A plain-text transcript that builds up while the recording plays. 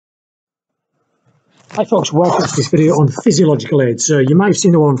Hi folks, welcome to this video on physiological aids. So you might have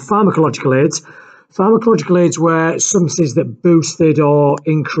seen the one on pharmacological aids. Pharmacological aids were substances that boosted or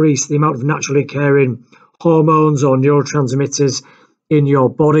increased the amount of naturally occurring hormones or neurotransmitters in your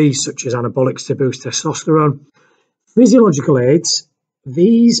body, such as anabolics to boost testosterone. Physiological aids,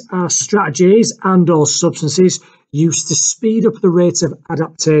 these are strategies and or substances used to speed up the rate of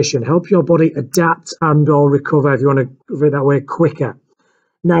adaptation, help your body adapt and or recover, if you want to put it that way, quicker.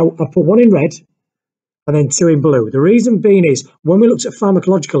 Now, I put one in red and then two in blue. The reason being is when we looked at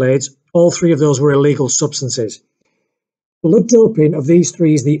pharmacological aids, all three of those were illegal substances. Blood doping of these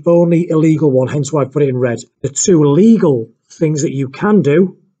three is the only illegal one, hence why I put it in red. The two legal things that you can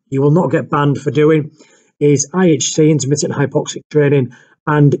do, you will not get banned for doing, is IHT, intermittent hypoxic training,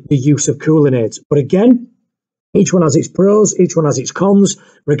 and the use of cooling aids. But again, each one has its pros, each one has its cons,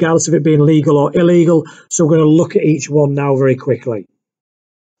 regardless of it being legal or illegal. So we're going to look at each one now very quickly.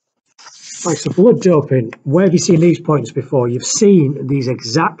 Right, so blood doping, where have you seen these points before? You've seen these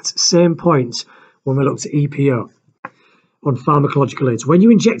exact same points when we looked at EPO on pharmacological aids. When you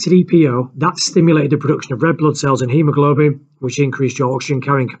injected EPO, that stimulated the production of red blood cells and hemoglobin, which increased your oxygen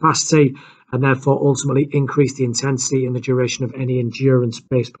carrying capacity and therefore ultimately increased the intensity and the duration of any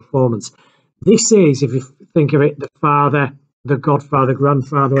endurance-based performance. This is, if you think of it, the father, the godfather,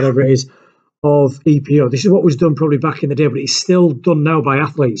 grandfather, whatever it is, of EPO. This is what was done probably back in the day, but it's still done now by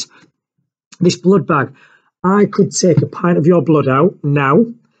athletes. This blood bag, I could take a pint of your blood out now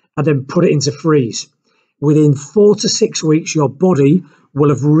and then put it into freeze. Within 4 to 6 weeks, your body will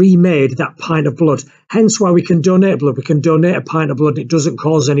have remade that pint of blood. Hence why we can donate blood. We can donate a pint of blood. It doesn't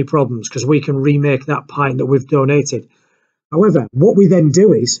cause any problems because we can remake that pint that we've donated. However, what we then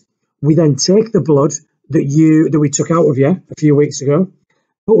do is we then take the blood that we took out of you a few weeks ago,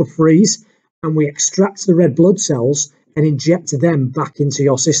 put a freeze, and we extract the red blood cells and inject them back into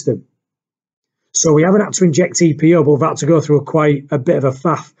your system. So we haven't had to inject EPO, but we've had to go through quite a bit of a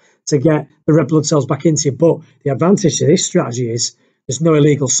faff to get the red blood cells back into you. But the advantage to this strategy is there's no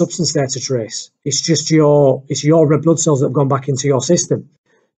illegal substance there to trace. It's just your red blood cells that have gone back into your system.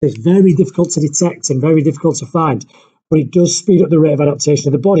 It's very difficult to detect and very difficult to find, but it does speed up the rate of adaptation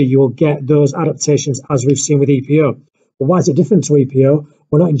of the body. You will get those adaptations as we've seen with EPO. But why is it different to EPO?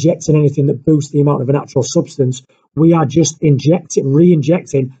 We're not injecting anything that boosts the amount of a natural substance. We are just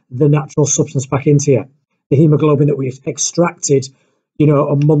re-injecting the natural substance back into you. The hemoglobin that we've extracted,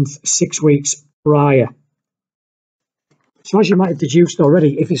 a month, 6 weeks prior. So as you might have deduced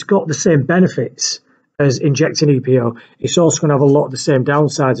already, if it's got the same benefits as injecting EPO, it's also going to have a lot of the same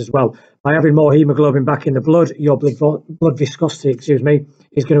downsides as well. By having more hemoglobin back in the blood, your blood viscosity,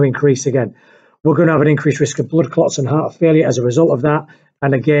 is going to increase again. We're going to have an increased risk of blood clots and heart failure as a result of that.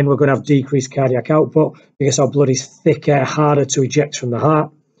 And again, we're going to have decreased cardiac output because our blood is thicker, harder to eject from the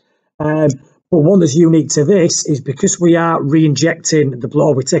heart. But one that's unique to this is because we are re-injecting the blood,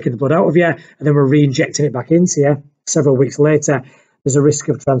 or we're taking the blood out of you, and then we're re-injecting it back into you several weeks later, there's a risk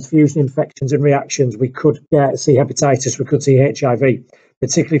of transfusion infections and reactions. We could see hepatitis, we could see HIV,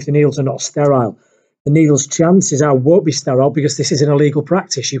 particularly if the needles are not sterile. The needles, chances are, won't be sterile because this is an illegal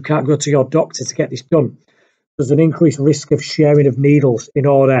practice. You can't go to your doctor to get this done. There's an increased risk of sharing of needles in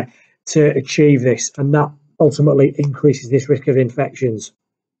order to achieve this, and that ultimately increases this risk of infections.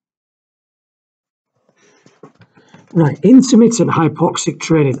 Right, intermittent hypoxic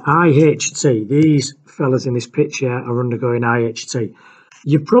training, IHT. These fellas in this picture are undergoing IHT.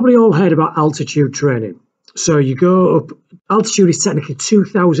 You've probably all heard about altitude training. So you go up, altitude is technically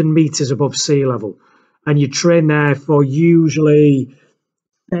 2,000 meters above sea level, and you train there for usually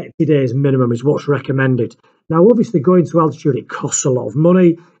 30 days minimum is what's recommended. Now, obviously, going to altitude, it costs a lot of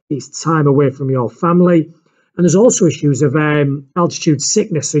money. It's time away from your family. And there's also issues of altitude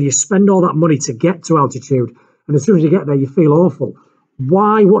sickness. So you spend all that money to get to altitude. And as soon as you get there, you feel awful.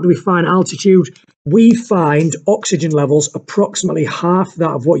 Why? What do we find at altitude? We find oxygen levels approximately half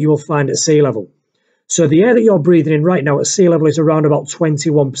that of what you will find at sea level. So the air that you're breathing in right now at sea level is around about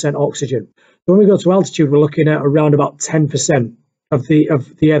 21% oxygen. So when we go to altitude, we're looking at around about 10% of the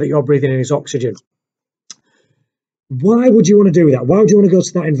air that you're breathing in is oxygen. Why would you want to do that? Why would you want to go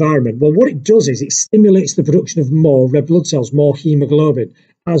to that environment? Well, what it does is it stimulates the production of more red blood cells, more hemoglobin,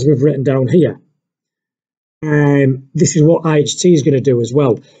 as we've written down here. This is what IHT is going to do as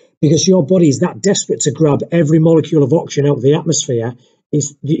well, because your body is that desperate to grab every molecule of oxygen out of the atmosphere.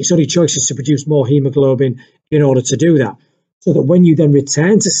 Its only choice is to produce more hemoglobin in order to do that. So that when you then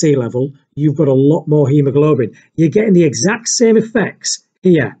return to sea level, you've got a lot more hemoglobin. You're getting the exact same effects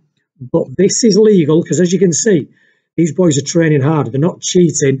here, but this is legal because, as you can see, these boys are training hard. They're not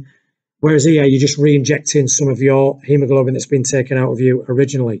cheating, whereas here you're just re-injecting some of your hemoglobin that's been taken out of you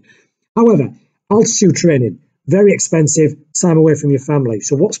originally. However, Altitude training, very expensive, time away from your family.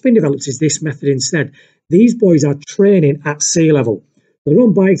 So what's been developed is this method instead. These boys are training at sea level. They're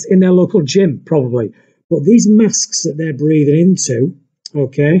on bikes in their local gym, probably. But these masks that they're breathing into,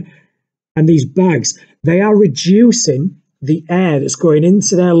 okay, and these bags, they are reducing the air that's going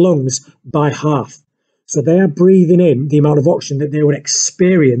into their lungs by half. So they are breathing in the amount of oxygen that they would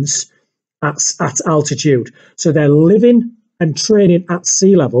experience at altitude. So they're living and training at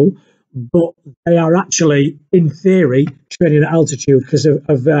sea level, but they are actually, in theory, training at altitude because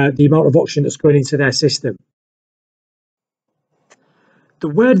of the amount of oxygen that's going into their system. The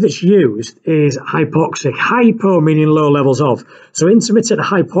word that's used is hypoxic. Hypo meaning low levels of. So intermittent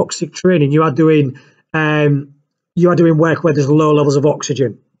hypoxic training, you are doing work where there's low levels of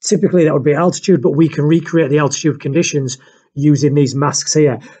oxygen. Typically that would be altitude, but we can recreate the altitude conditions using these masks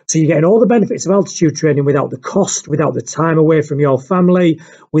here. So you're getting all the benefits of altitude training without the cost, without the time away from your family,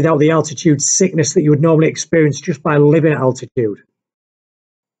 without the altitude sickness that you would normally experience just by living at altitude.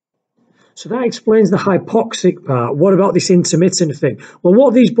 So that explains the hypoxic part. What about this intermittent thing? Well,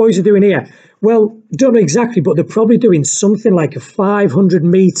 what these boys are doing here, well, don't know exactly, but they're probably doing something like a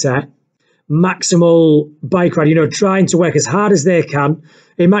 500-meter maximal bike ride, trying to work as hard as they can.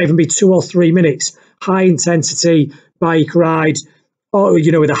 It might even be 2 or 3 minutes, high intensity bike ride, or,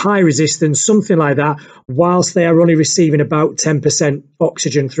 with a high resistance, something like that, whilst they are only receiving about 10%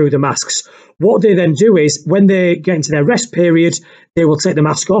 oxygen through the masks. What they then do is, when they get into their rest period, they will take the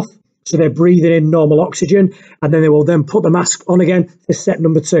mask off. So they're breathing in normal oxygen, and then they will then put the mask on again for set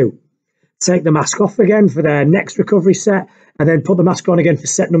number 2. Take the mask off again for their next recovery set, and then put the mask on again for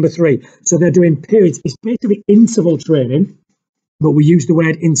set number 3. So they're doing periods. It's basically interval training, but we use the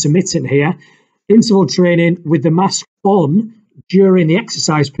word intermittent here. Interval training with the mask on during the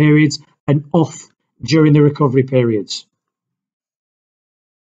exercise periods and off during the recovery periods.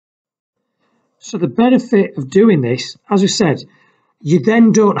 So the benefit of doing this, as I said, you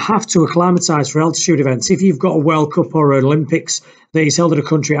then don't have to acclimatise for altitude events. If you've got a World Cup or an Olympics that is held at a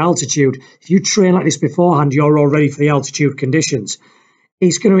country at altitude, if you train like this beforehand, you're all ready for the altitude conditions.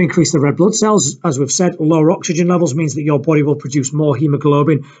 It's going to increase the red blood cells. As we've said, lower oxygen levels means that your body will produce more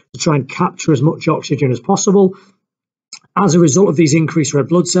hemoglobin to try and capture as much oxygen as possible. As a result of these increased red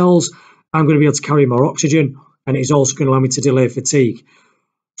blood cells, I'm going to be able to carry more oxygen, and it is also going to allow me to delay fatigue.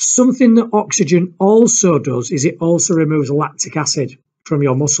 Something that oxygen also does is it also removes lactic acid from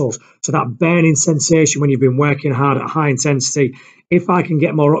your muscles. So that burning sensation when you've been working hard at high intensity, if I can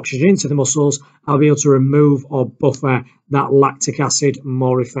get more oxygen into the muscles, I'll be able to remove or buffer that lactic acid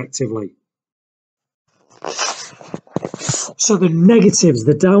more effectively. So the negatives,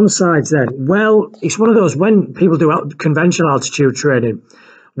 the downsides then, well, it's one of those when people do conventional altitude training,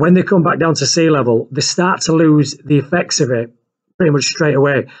 when they come back down to sea level, they start to lose the effects of it pretty much straight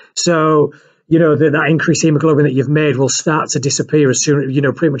away. So, that increased hemoglobin that you've made will start to disappear as soon,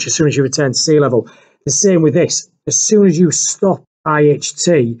 pretty much as soon as you return to sea level. The same with this. As soon as you stop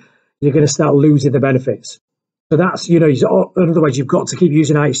IHT, you're going to start losing the benefits. So that's, in other words, you've got to keep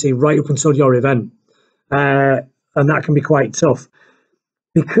using IHT right up until your event. And that can be quite tough.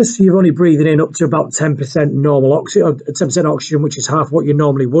 Because you're only breathing in up to about 10% normal oxygen, or 10% oxygen, which is half what you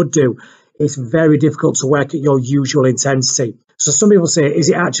normally would do, it's very difficult to work at your usual intensity. So some people say, is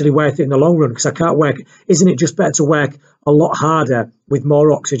it actually worth it in the long run? Because I can't work. Isn't it just better to work a lot harder with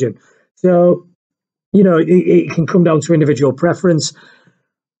more oxygen? So, it can come down to individual preference.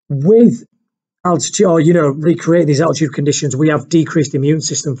 With altitude, or, recreating these altitude conditions, we have decreased immune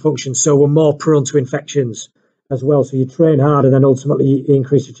system function. So we're more prone to infections as well. So you train hard and then ultimately you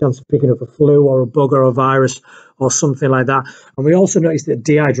increase your chance of picking up a flu or a bug or a virus or something like that. And we also noticed that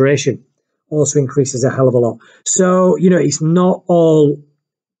dehydration also increases a hell of a lot. So, it's not all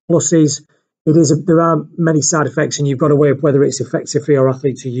pluses. There are many side effects, and you've got to weigh up whether it's effective for your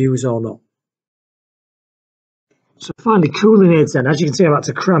athlete to use or not. So finally, cooling aids then. As you can see, I'm about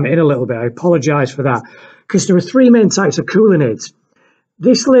to cram it in a little bit. I apologise for that, because there are 3 main types of cooling aids.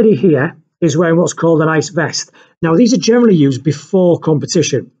 This lady here is wearing what's called an ice vest. Now, these are generally used before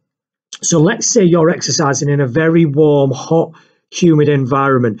competition. So let's say you're exercising in a very warm, hot, humid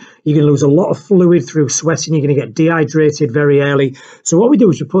environment. You're going to lose a lot of fluid through sweating. You're going to get dehydrated very early. So what we do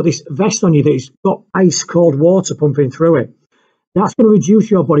is we put this vest on you that's got ice cold water pumping through it. That's going to reduce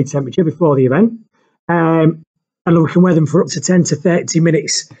your body temperature before the event. And we can wear them for up to 10 to 30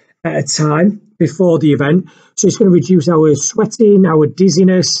 minutes at a time before the event. So it's going to reduce our sweating, our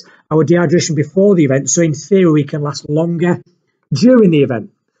dizziness, our dehydration before the event. So in theory, we can last longer during the event,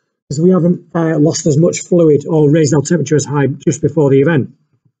 because we haven't lost as much fluid or raised our temperature as high just before the event.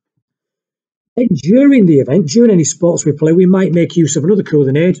 And during the event, during any sports we play, we might make use of another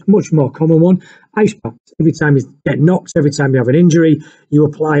cooling aid, much more common one, ice packs. Every time you get knocked, every time you have an injury, you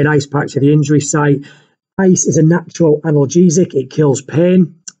apply an ice pack to the injury site. Ice is a natural analgesic. It kills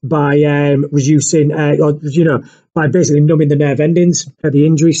pain by reducing, by basically numbing the nerve endings at the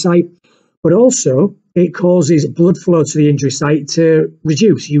injury site. But also, it causes blood flow to the injury site to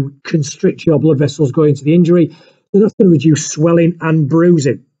reduce. You constrict your blood vessels going to the injury. So that's going to reduce swelling and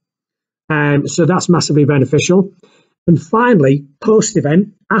bruising. So that's massively beneficial. And finally,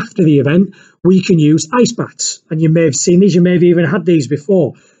 post-event, after the event, we can use ice baths. And you may have seen these, you may have even had these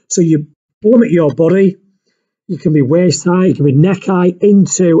before. So you plummet your body, you can be waist high, you can be neck high,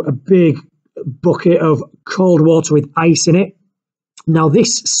 into a big bucket of cold water with ice in it. Now,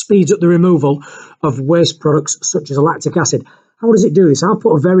 this speeds up the removal of waste products such as lactic acid. How does it do this? I'll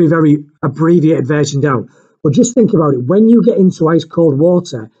put a very, very abbreviated version down. But just think about it. When you get into ice cold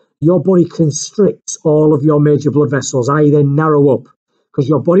water, your body constricts all of your major blood vessels, i.e. they narrow up, because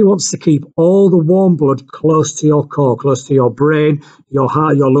your body wants to keep all the warm blood close to your core, close to your brain, your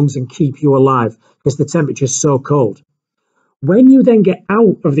heart, your lungs, and keep you alive, because the temperature is so cold. When you then get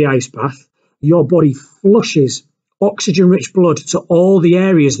out of the ice bath, your body flushes oxygen-rich blood to all the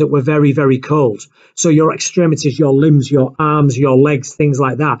areas that were very, very cold. So your extremities, your limbs, your arms, your legs, things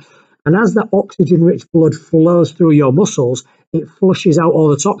like that. And as that oxygen-rich blood flows through your muscles, it flushes out all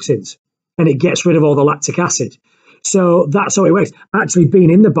the toxins and it gets rid of all the lactic acid. So that's how it works. Actually, being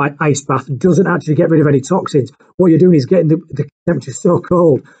in the ice bath doesn't actually get rid of any toxins. What you're doing is getting the temperature so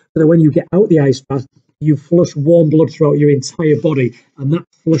cold that when you get out the ice bath, you flush warm blood throughout your entire body, and that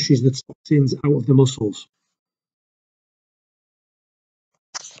flushes the toxins out of the muscles.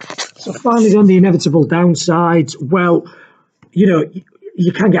 So finally, then, the inevitable downsides. Well,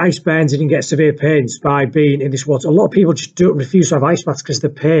 you can get ice burns and you can get severe pains by being in this water. A lot of people just refuse to have ice baths because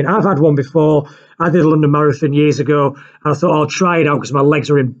of the pain. I've had one before. I did a London Marathon years ago, and I thought I'll try it out because my legs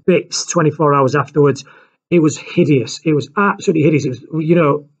were in bits 24 hours afterwards. It was hideous. It was absolutely hideous. It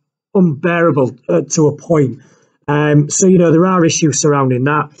was, unbearable to a point. So, there are issues surrounding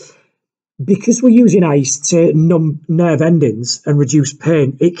that. Because we're using ice to numb nerve endings and reduce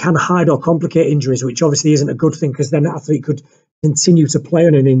pain, it can hide or complicate injuries, which obviously isn't a good thing, because then the athlete could continue to play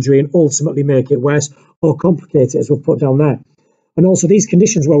on an injury and ultimately make it worse or complicate it, as we've put down there. And also, these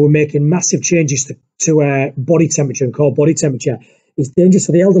conditions where we're making massive changes to body temperature and core body temperature is dangerous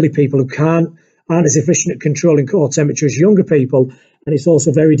for the elderly people who aren't as efficient at controlling core temperature as younger people. And it's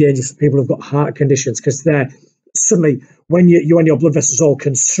also very dangerous for people who've got heart conditions, because they're suddenly, when your blood vessels all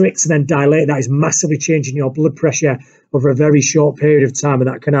constrict and then dilate, that is massively changing your blood pressure over a very short period of time, and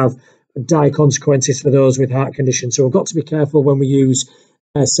that can have dire consequences for those with heart conditions. So we've got to be careful when we use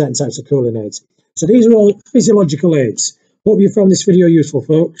certain types of cooling aids. So these are all physiological aids. Hope you found this video useful,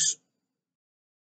 folks.